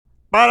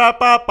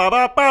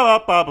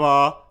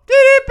Ba-da-ba-ba-ba-ba-ba-ba.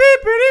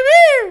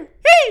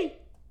 Hey!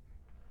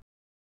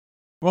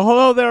 Well,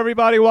 hello there,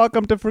 everybody.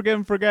 Welcome to Forgive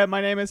and Forget.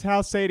 My name is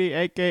Hal Sadie,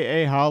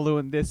 a.k.a. Halu,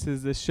 and this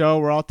is the show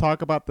where I'll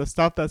talk about the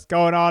stuff that's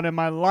going on in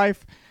my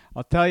life.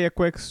 I'll tell you a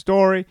quick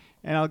story,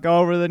 and I'll go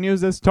over the news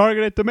that's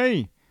targeted to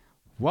me.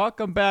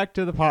 Welcome back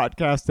to the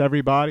podcast,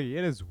 everybody.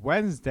 It is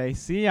Wednesday.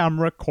 See,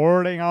 I'm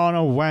recording on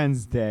a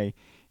Wednesday.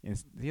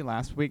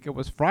 Last week it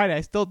was Friday. I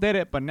still did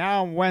it, but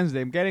now on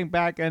Wednesday. I'm getting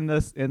back in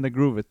the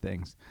groove of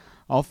things.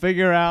 I'll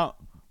figure out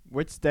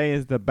which day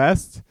is the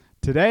best.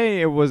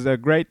 Today it was a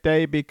great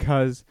day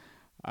because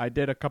I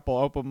did a couple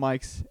open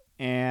mics,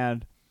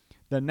 and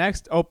the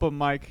next open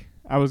mic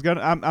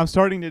I'm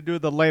starting to do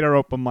the later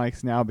open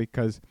mics now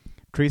because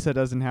Teresa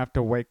doesn't have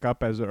to wake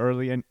up as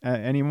early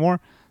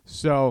anymore.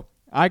 So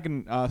I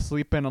can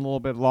sleep in a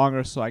little bit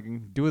longer so I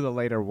can do the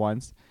later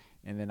ones,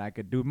 and then I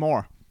could do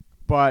more.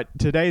 But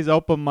today's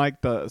open mic,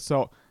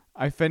 so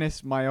I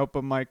finished my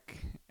open mic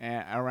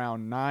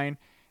around 9,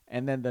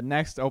 and then the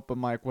next open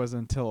mic was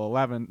until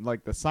 11.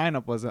 Like the sign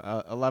up was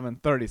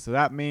 11:30, so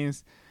that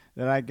means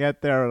that I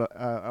get there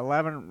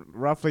 11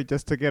 roughly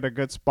just to get a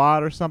good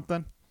spot or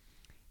something.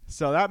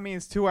 So that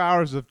means 2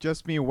 hours of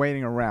just me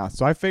waiting around.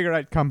 So I figured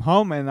I'd come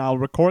home and I'll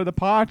record the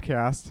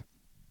podcast,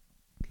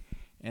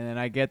 and then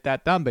I get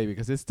that done, baby,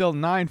 because it's still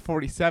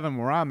 9:47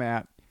 where I'm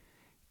at.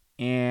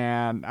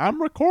 And I'm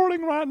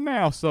recording right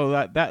now, so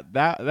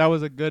that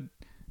was a good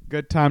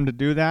time to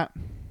do that.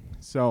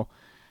 So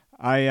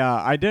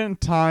I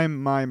didn't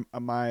time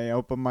my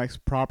open mics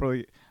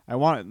properly.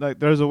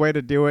 There's a way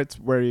to do it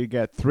where you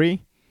get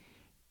 3,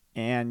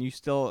 and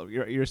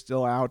you're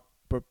still out,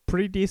 but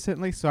pretty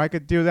decently. So I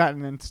could do that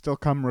and then still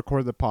come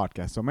record the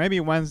podcast. So maybe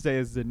Wednesday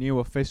is the new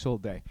official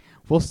day.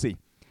 We'll see.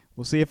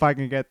 We'll see if I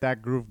can get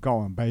that groove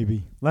going,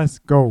 baby. Let's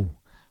go.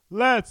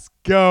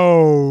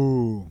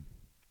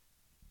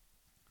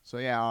 So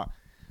yeah,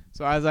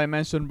 so as I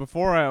mentioned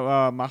before,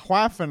 my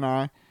wife and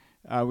I,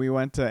 we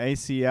went to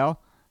ACL.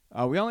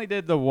 We only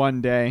did the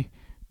one day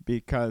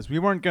because we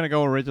weren't gonna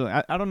go originally.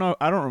 I don't know.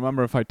 I don't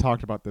remember if I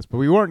talked about this, but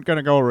we weren't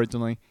gonna go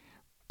originally.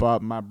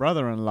 But my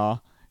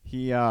brother-in-law,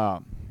 he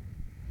got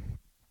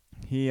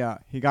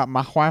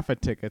my wife a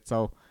ticket,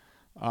 so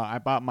I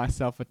bought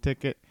myself a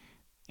ticket,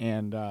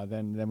 and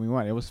then we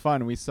went. It was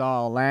fun. We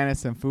saw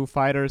Alanis and Foo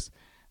Fighters.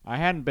 I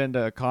hadn't been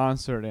to a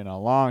concert in a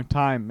long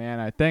time, man.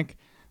 I think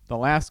the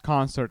last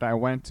concert I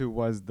went to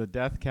was the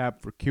Death Cab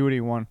for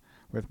Cutie one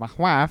with my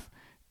wife,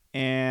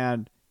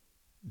 and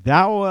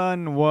that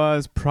one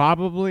was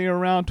probably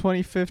around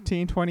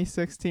 2015,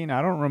 2016. I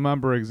don't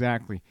remember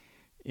exactly.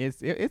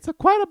 It's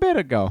quite a bit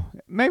ago.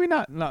 Maybe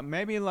not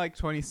maybe like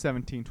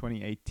 2017,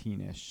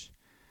 2018-ish.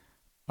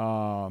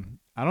 I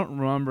don't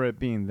remember it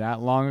being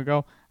that long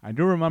ago. I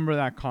do remember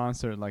that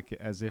concert like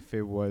as if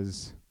it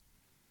was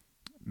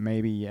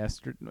maybe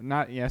yesterday.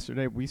 Not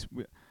yesterday.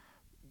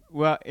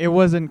 Well, it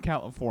was in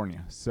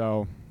California,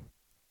 so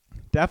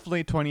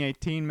definitely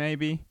 2018,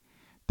 maybe.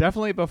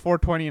 Definitely before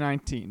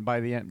 2019.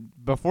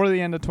 Before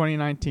the end of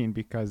 2019,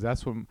 because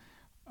that's when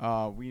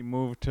we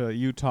moved to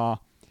Utah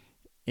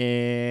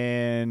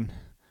in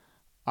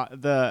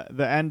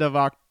the end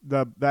of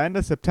the end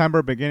of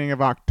September, beginning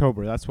of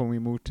October. That's when we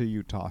moved to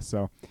Utah.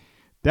 So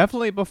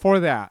definitely before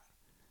that.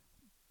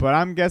 But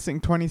I'm guessing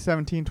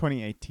 2017,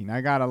 2018.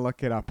 I gotta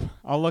look it up.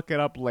 I'll look it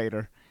up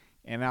later.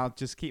 And I'll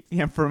just keep the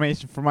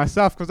information for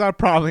myself because I'm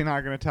probably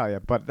not going to tell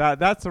you. But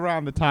that's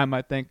around the time,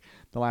 I think,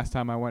 the last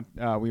time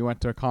we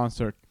went to a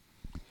concert.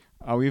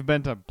 We've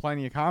been to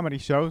plenty of comedy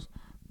shows,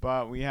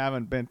 but we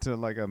haven't been to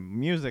like a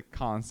music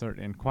concert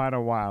in quite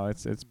a while.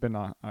 It's been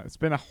a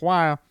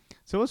while,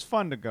 so it was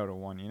fun to go to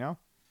one, you know.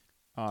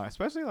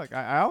 Especially like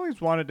I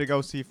always wanted to go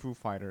see Foo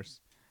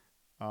Fighters.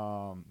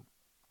 I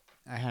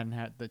hadn't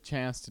had the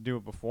chance to do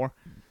it before,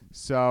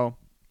 so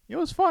it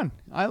was fun.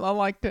 I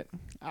liked it.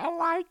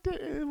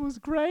 It was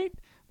great.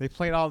 They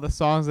played all the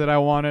songs that I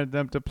wanted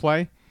them to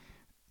play,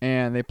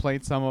 and they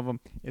played some of them.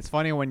 It's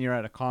funny when you're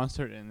at a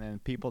concert and then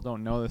people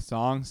don't know the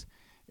songs.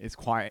 It's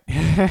quiet.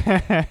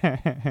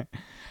 I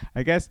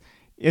guess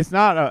it's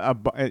not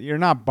you're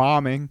not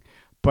bombing,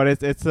 but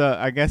it's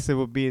I guess it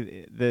would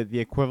be the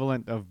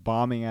equivalent of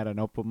bombing at an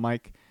open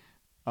mic,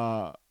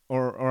 or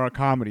a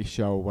comedy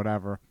show,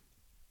 whatever.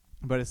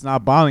 But it's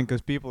not bombing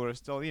because people are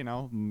still,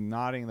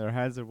 nodding their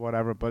heads or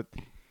whatever. But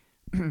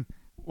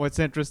what's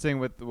interesting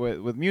with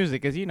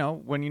music is,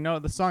 when you know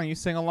the song, you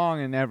sing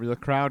along and the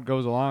crowd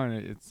goes along,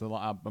 and it's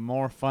a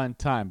more fun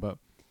time. But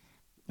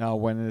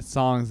when it's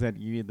songs that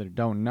you either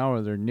don't know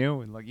or they're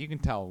new, like you can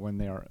tell when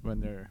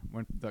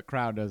the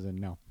crowd doesn't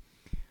know.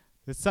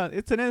 It's an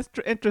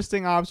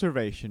interesting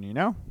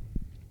observation,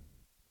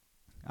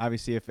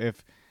 Obviously,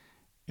 if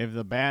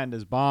the band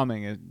is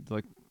bombing, it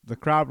like the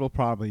crowd will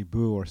probably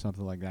boo or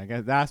something like that. I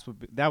guess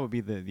that would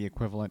be the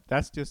equivalent.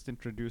 That's just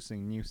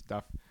introducing new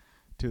stuff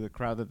to the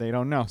crowd that they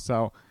don't know.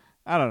 So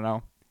I don't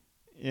know.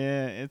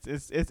 Yeah,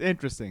 it's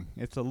interesting.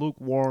 It's a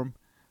lukewarm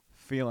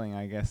feeling,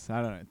 I guess.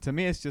 I don't know. To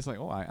me, it's just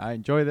like, I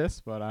enjoy this,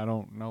 but I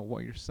don't know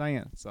what you're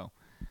saying. So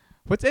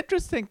what's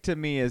interesting to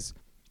me is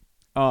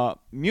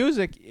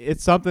music,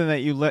 it's something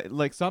that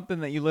like something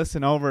that you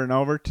listen over and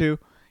over to,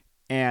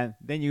 and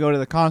then you go to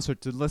the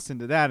concert to listen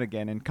to that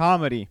again. In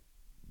comedy,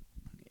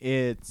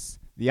 it's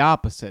the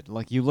opposite.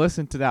 Like you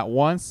listen to that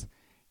once,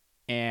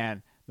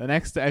 and the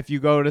next if you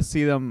go to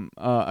see them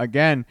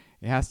again,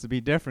 it has to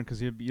be different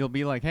because you'll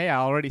be like, hey, I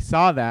already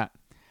saw that.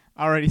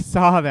 I already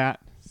saw that.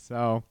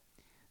 So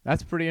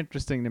that's pretty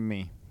interesting to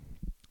me.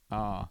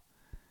 Uh,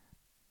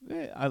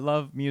 I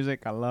love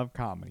music. I love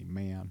comedy,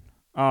 man.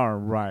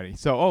 Alrighty.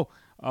 So,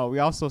 we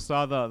also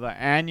saw the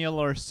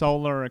annular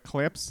solar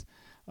eclipse.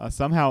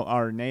 Somehow,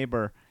 our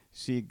neighbor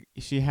she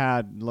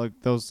had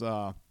like those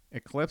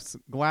eclipse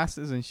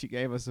glasses, and she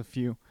gave us a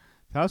few.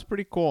 That was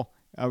pretty cool.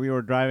 We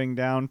were driving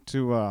down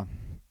to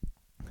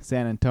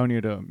San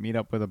Antonio to meet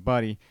up with a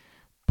buddy,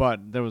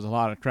 but there was a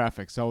lot of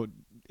traffic, so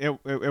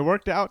it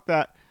worked out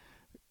that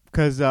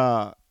because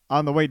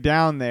on the way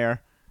down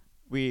there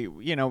we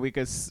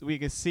could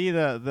see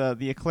the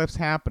eclipse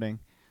happening.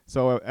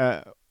 So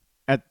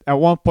at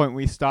one point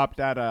we stopped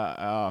at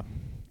a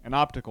an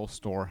optical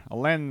store, a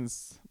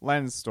lens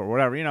store,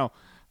 whatever,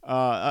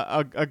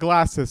 a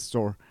glasses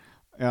store.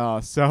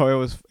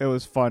 So it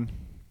was fun.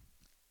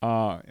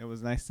 It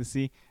was nice to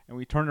see, and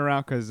we turned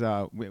around because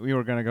we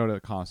were gonna go to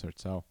the concert.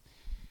 So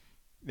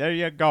there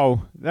you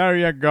go, there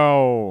you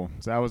go.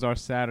 So that was our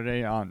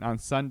Saturday. On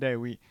Sunday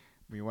we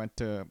went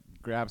to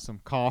grab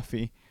some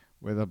coffee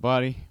with a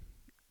buddy,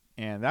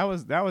 and that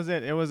was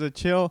it. It was a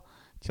chill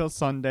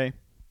Sunday.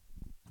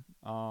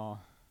 Uh,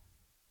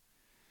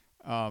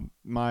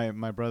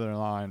 my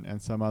brother-in-law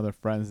and some other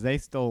friends, they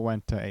still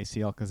went to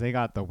ACL because they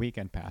got the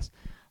weekend pass.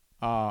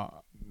 Uh,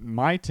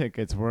 my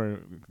tickets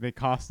they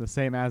cost the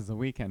same as the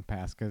weekend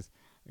pass because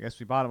I guess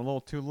we bought them a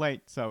little too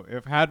late. So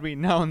if had we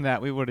known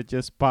that, we would have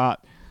just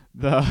bought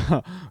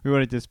the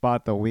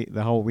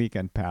the whole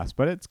weekend pass.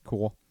 But it's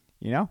cool,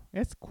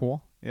 it's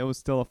cool. It was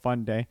still a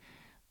fun day.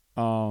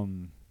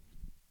 Um.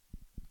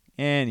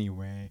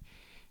 Anyway,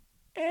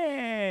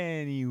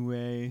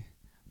 anyway,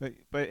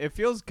 but it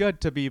feels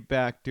good to be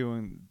back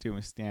doing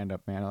stand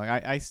up, man.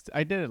 Like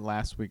I did it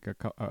last week.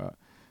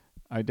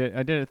 I did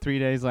it 3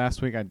 days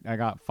last week. I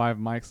got 5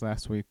 mics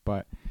last week,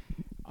 but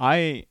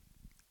I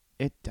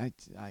it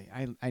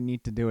I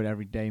need to do it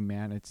every day,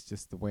 man. It's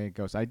just the way it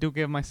goes. I do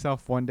give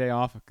myself one day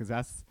off because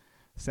that's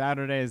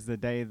Saturday is the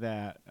day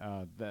that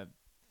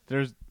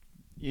there's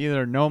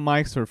either no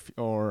mics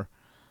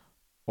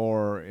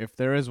or if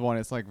there is one,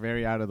 it's like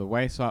very out of the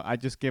way. So I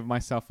just give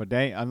myself a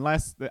day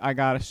unless I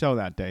got a show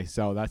that day.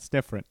 So that's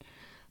different.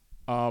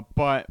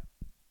 But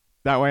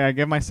that way I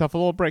give myself a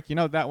little break.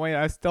 That way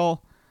I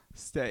still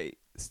stay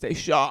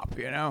sharp.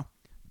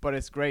 But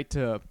it's great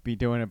to be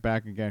doing it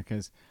back again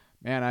because,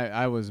 man,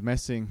 I was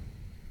missing.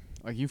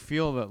 Like you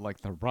feel that like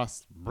the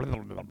rust.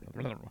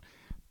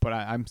 But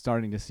I'm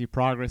starting to see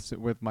progress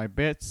with my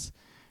bits.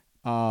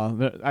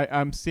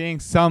 I'm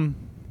seeing some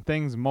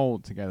things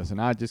mold together, so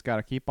now I just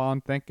gotta keep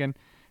on thinking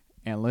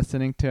and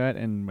listening to it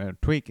and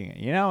tweaking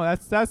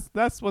it.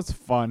 That's what's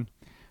fun.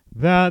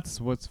 That's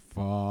what's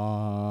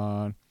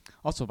fun.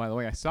 Also, by the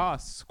way, I saw a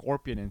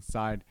scorpion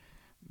inside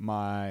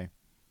my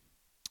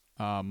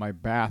my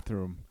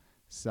bathroom.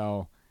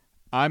 So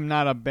I'm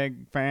not a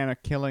big fan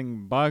of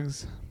killing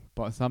bugs,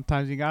 but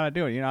sometimes you gotta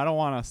do it. I don't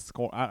want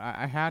to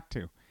I had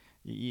to.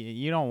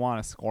 You don't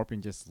want a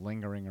scorpion just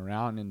lingering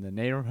around in the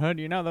neighborhood.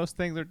 Those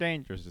things are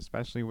dangerous,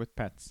 especially with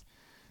pets.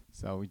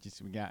 So we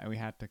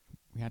had to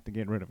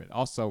get rid of it.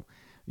 Also,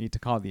 we need to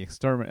call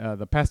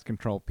the pest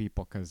control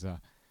people because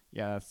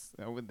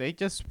they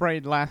just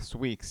sprayed last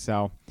week.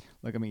 So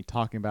look at me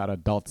talking about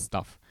adult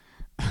stuff.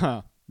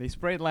 They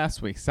sprayed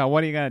last week. So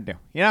what are you gonna do?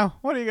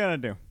 What are you gonna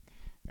do?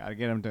 Gotta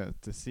get them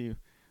to see.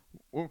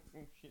 Oh,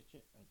 shit!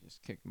 I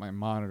just kicked my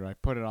monitor. I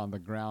put it on the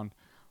ground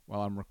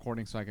while I'm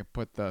recording so I can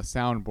put the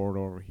soundboard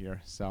over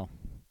here. So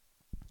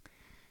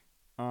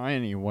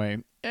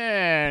anyway.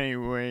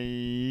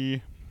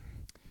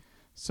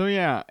 So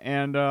yeah,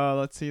 and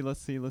let's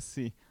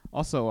see.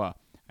 Also, I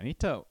need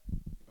to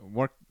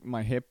work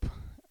my hip.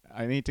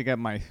 I need to get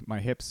my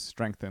hips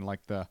strengthened,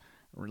 like the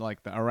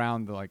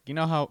around the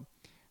how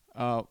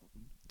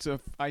so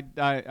if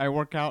I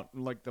work out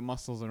like the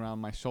muscles around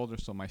my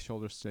shoulders so my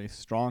shoulders stay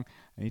strong.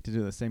 I need to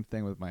do the same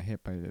thing with my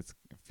hip. It's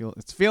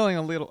feeling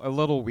a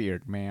little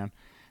weird, man.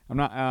 I'm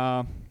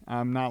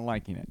not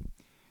liking it.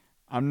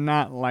 I'm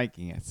not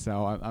liking it.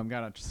 So I've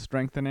got to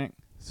strengthen it.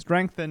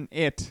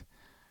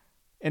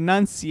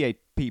 Enunciate,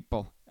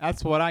 people.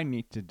 That's what I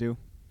need to do.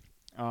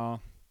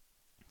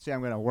 See,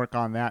 I'm gonna work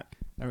on that.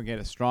 Then we get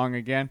it strong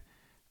again.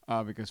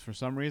 Because for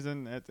some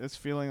reason it's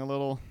feeling a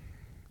little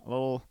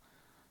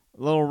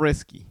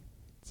risky.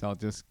 So I'll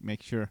just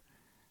make sure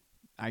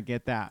I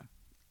get that.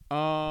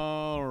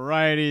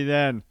 Alrighty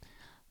then.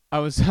 I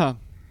was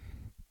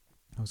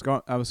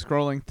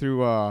scrolling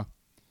through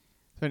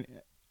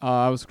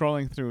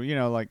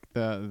like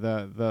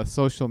the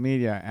social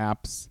media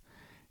apps,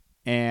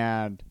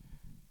 and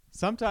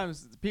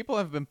sometimes people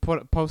have been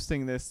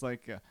posting this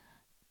like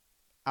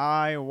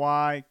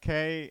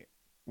IYKYK.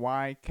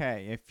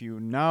 If you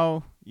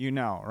know,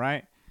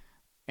 right?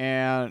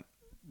 And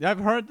I've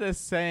heard this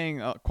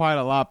saying quite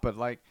a lot, but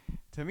like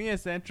to me,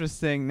 it's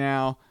interesting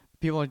now.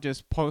 People are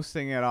just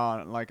posting it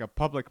on like a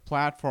public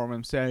platform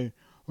and saying,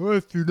 "Oh,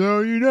 if you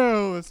know, you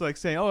know." It's like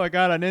saying, "Oh, I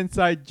got an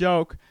inside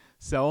joke,"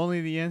 so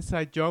only the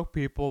inside joke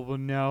people will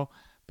know.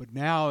 But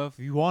now, if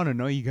you want to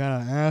know, you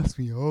gotta ask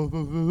me.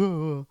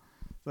 Oh,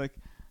 like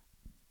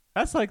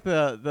that's like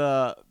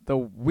the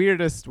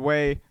weirdest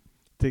way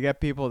to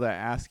get people to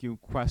ask you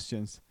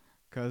questions,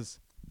 because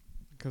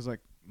like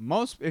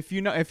most, if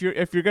you know, if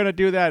you're gonna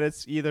do that,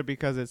 it's either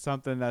because it's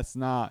something that's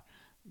not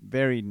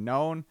very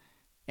known,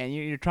 and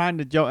you're trying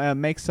to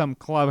make some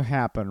club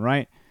happen,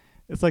 right?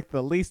 It's like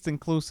the least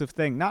inclusive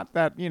thing. Not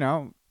that,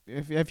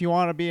 if you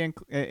want to be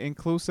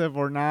inclusive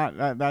or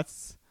not,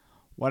 that's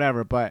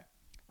whatever. But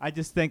I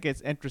just think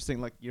it's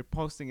interesting. Like you're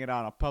posting it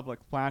on a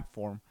public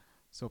platform,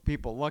 so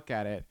people look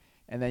at it,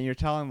 and then you're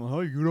telling them,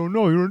 "Oh, you don't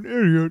know, you're an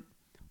idiot."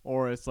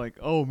 Or it's like,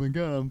 "Oh my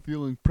god, I'm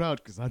feeling proud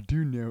because I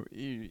do know."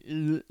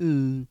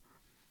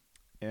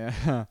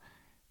 Yeah,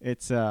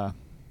 it's I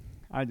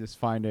just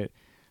find it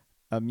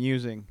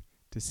amusing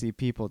to see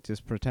people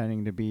just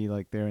pretending to be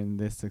like they're in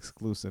this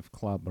exclusive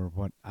club or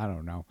what. I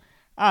don't know.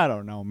 I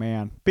don't know,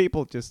 man.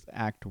 People just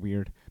act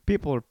weird.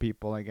 People are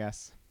people, I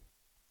guess.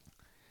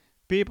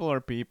 People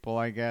are people,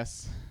 I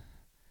guess.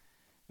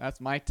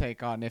 That's my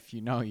take on if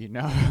you know, you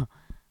know.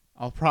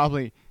 I'll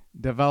probably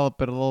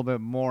develop it a little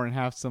bit more and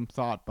have some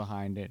thought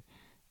behind it.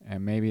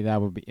 And maybe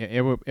that would be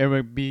it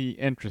would be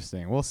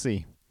interesting. We'll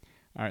see.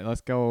 All right,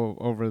 let's go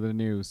over the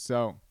news.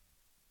 So,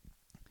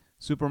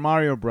 Super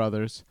Mario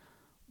Brothers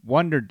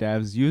Wonder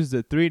Devs used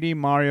the 3D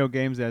Mario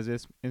games as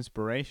its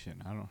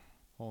inspiration. I don't.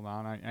 Hold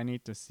on, I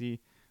need to see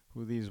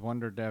who these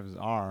Wonder Devs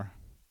are.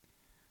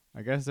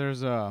 I guess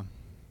there's a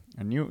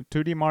new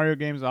 2D Mario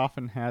games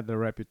often had the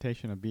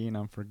reputation of being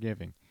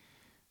unforgiving.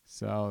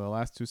 So the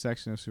last two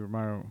sections of Super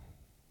Mario.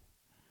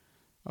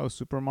 Oh,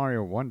 Super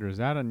Mario Wonder, is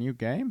that a new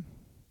game?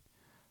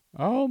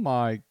 Oh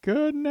my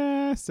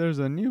goodness, there's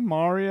a new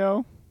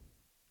Mario.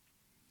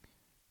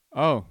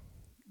 Oh,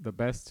 the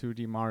best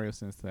 2D Mario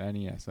since the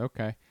NES.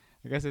 Okay,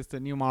 I guess it's the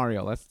new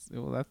Mario.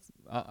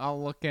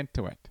 I'll look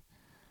into it.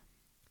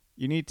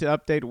 You need to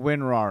update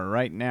WinRAR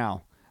right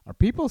now. Are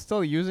people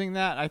still using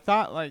that? I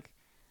thought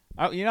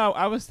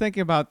I was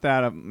thinking about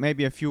that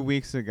maybe a few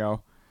weeks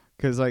ago,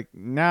 because like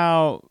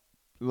now,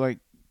 like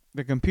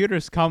the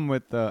computers come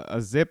with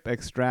a zip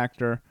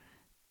extractor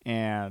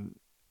and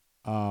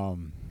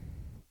um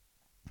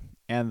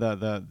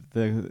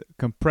the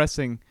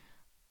compressing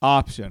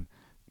option.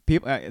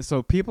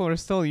 So people are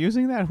still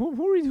using that.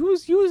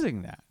 Who's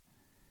using that?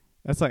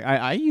 That's like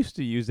I used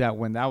to use that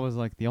when that was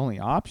like the only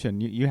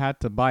option. You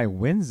had to buy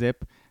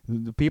WinZip.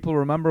 Do people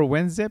remember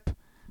WinZip?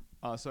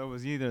 So it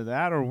was either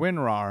that or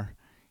WinRAR.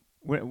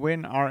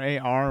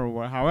 WinRAR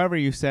or however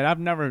you said. I've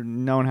never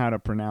known how to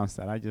pronounce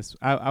that.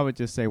 I would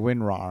just say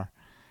WinRAR.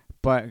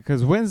 But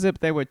because WinZip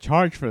they would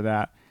charge for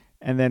that,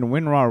 and then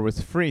WinRAR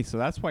was free, so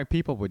that's why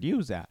people would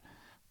use that.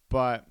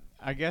 But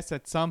I guess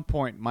at some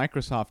point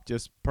Microsoft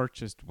just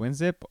purchased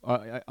WinZip,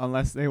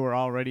 unless they were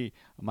already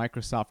a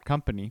Microsoft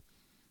company.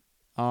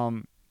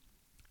 Um,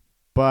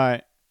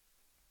 but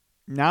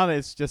now that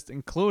it's just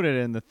included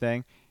in the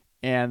thing,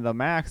 and the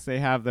Macs they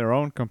have their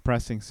own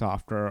compressing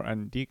software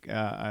and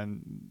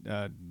unzipping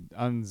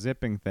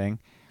thing,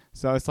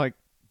 so it's like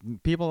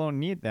people don't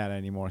need that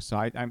anymore. So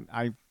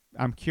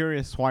I'm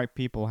curious why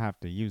people have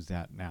to use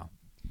that now,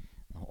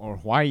 or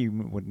why you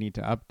would need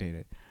to update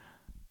it.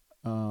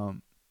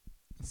 Um,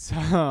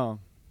 so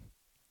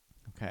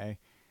okay.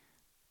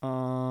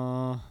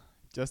 Uh,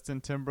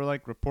 Justin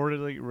Timberlake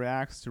reportedly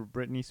reacts to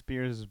Britney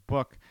Spears'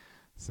 book.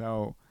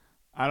 So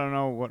I don't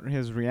know what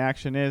his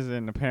reaction is,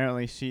 and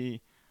apparently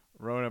she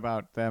wrote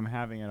about them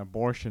having an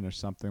abortion or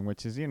something,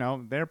 which is,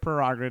 their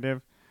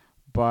prerogative.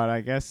 But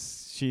I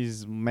guess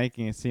she's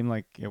making it seem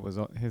like it was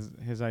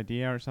his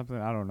idea or something.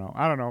 I don't know.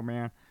 I don't know,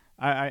 man.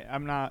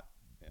 I'm not.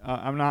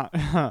 I'm not.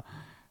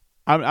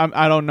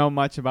 I don't know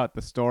much about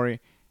the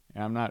story,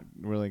 and I'm not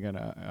really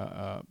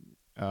gonna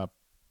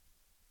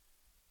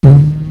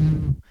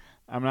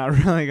I'm not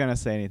really gonna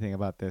say anything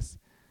about this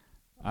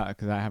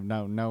because I have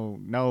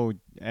no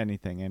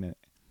anything in it,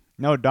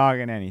 no dog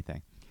in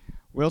anything.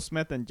 Will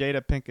Smith and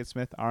Jada Pinkett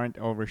Smith aren't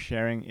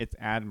oversharing. It's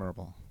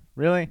admirable.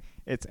 Really,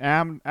 it's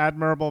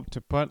admirable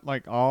to put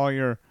like all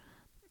your,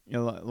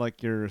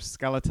 like your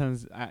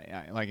skeletons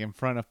like in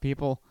front of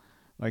people.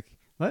 Like,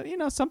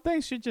 some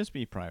things should just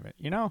be private.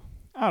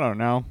 I don't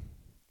know.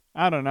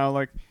 I don't know.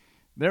 Like,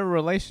 their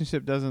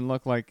relationship doesn't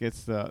look like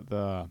it's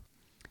the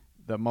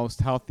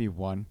most healthy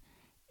one,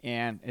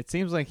 and it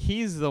seems like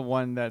he's the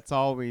one that's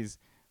always,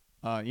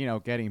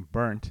 getting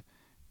burnt.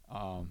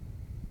 Um,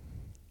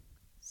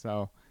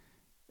 so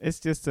it's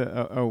just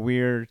a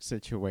weird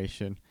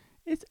situation.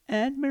 It's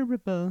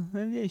admirable.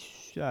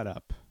 Shut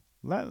up.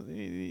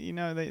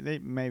 They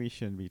maybe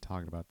shouldn't be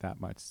talking about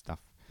that much stuff.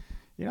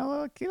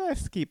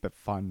 Let's keep it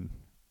fun.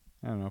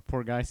 I don't know.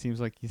 Poor guy seems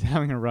like he's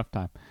having a rough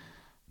time.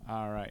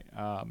 All right.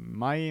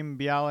 Mayim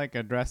Bialik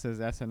addresses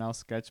SNL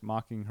sketch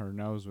mocking her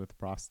nose with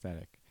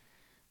prosthetic.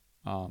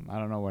 I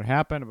don't know what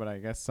happened, but I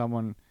guess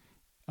someone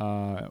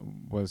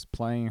was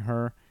playing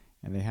her,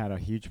 and they had a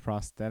huge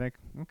prosthetic.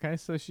 Okay,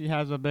 so she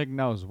has a big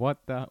nose.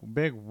 What the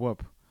big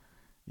whoop?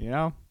 You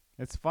know,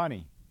 it's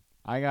funny.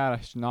 I got a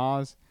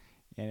schnoz,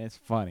 and it's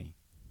funny.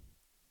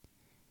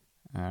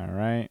 All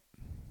right,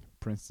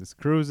 Princess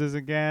Cruises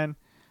again.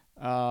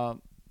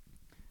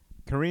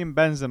 Karim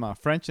Benzema,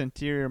 French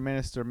interior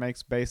minister,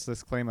 makes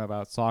baseless claim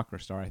about soccer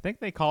star. I think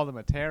they called him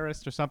a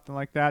terrorist or something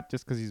like that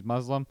just because he's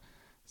Muslim.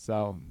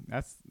 So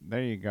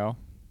there you go.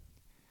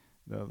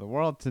 The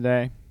world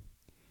today.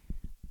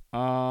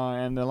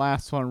 And the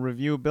last one,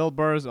 review. Bill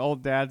Burr's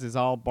Old Dads is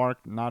all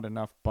bark, not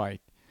enough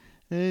bite.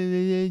 Not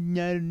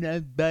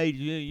enough bite.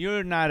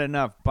 You're not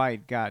enough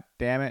bite, god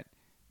damn it.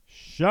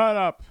 Shut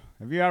up.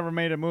 Have you ever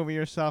made a movie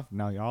yourself?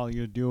 No, all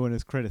you're doing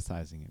is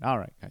criticizing it. All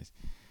right, guys.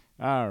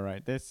 All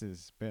right, this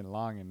has been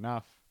long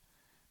enough.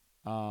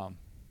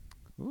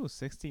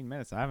 16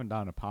 minutes. I haven't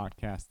done a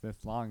podcast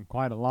this long,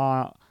 quite a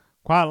long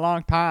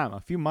time, a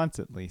few months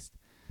at least.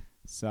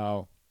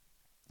 So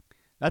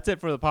that's it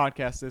for the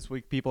podcast this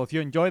week, people. If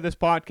you enjoyed this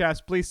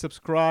podcast, please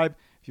subscribe.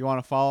 If you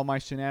want to follow my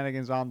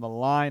shenanigans on the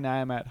line, I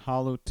am at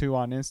Halu2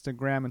 on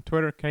Instagram and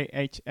Twitter,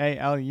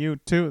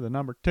 KHALU2, the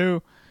number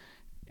 2.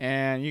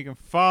 And you can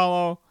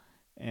follow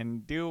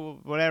and do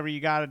whatever you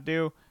got to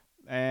do.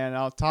 And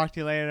I'll talk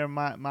to you later,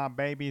 my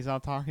babies. I'll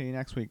talk to you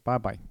next week.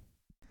 Bye-bye.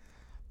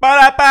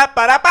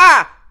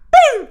 Ba-da-ba-ba-da-ba!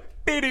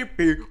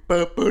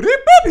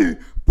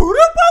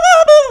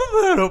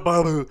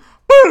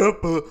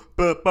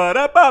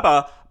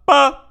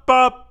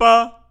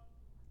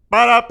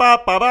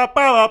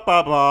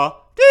 Ba-da-ba-ba-ba-ba-ba.